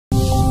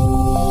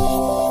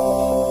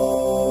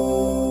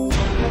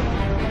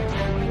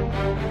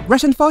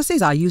Russian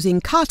forces are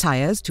using car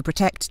tires to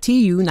protect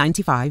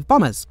Tu-95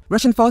 bombers.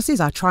 Russian forces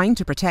are trying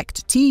to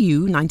protect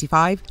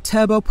Tu-95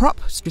 turboprop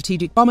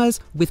strategic bombers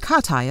with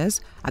car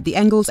tires at the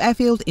Engels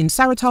airfield in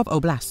Saratov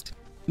Oblast.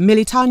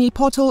 Militani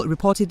Portal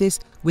reported this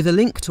with a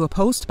link to a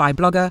post by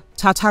blogger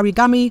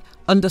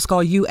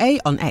Tatarigami_UA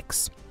on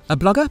X. A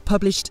blogger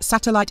published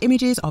satellite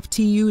images of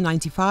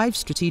Tu-95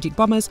 strategic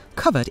bombers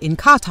covered in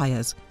car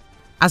tires.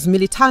 As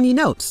Militani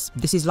notes,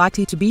 this is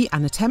likely to be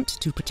an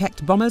attempt to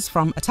protect bombers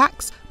from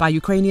attacks by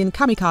Ukrainian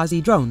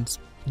kamikaze drones.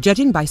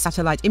 Judging by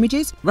satellite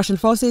images, Russian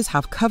forces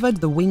have covered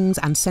the wings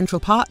and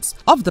central parts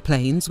of the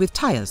planes with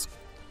tires.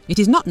 It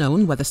is not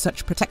known whether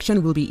such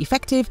protection will be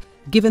effective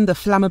given the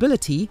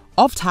flammability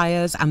of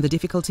tires and the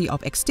difficulty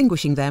of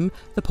extinguishing them,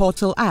 the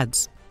portal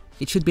adds.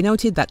 It should be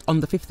noted that on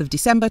the 5th of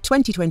December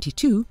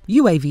 2022,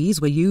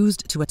 UAVs were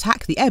used to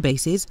attack the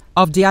airbases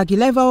of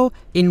Diaghilevo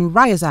in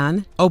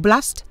Ryazan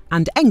Oblast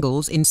and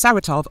Engels in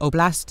Saratov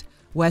Oblast,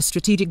 where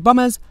strategic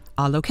bombers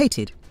are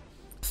located.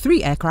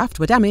 3 aircraft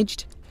were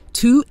damaged,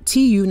 2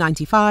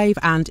 Tu-95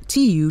 and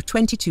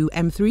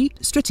Tu-22M3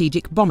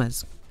 strategic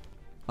bombers.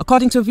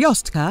 According to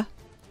Vyostka,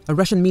 a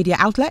Russian media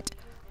outlet,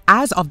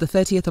 as of the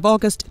 30th of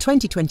August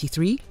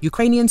 2023,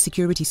 Ukrainian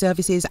security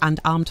services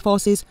and armed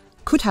forces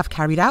could have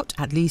carried out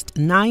at least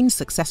 9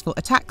 successful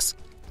attacks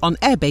on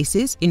air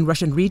bases in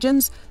Russian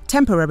regions,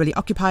 temporarily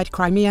occupied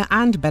Crimea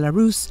and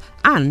Belarus,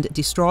 and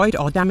destroyed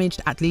or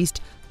damaged at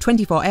least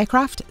 24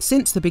 aircraft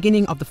since the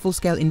beginning of the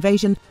full-scale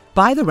invasion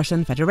by the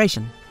Russian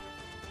Federation.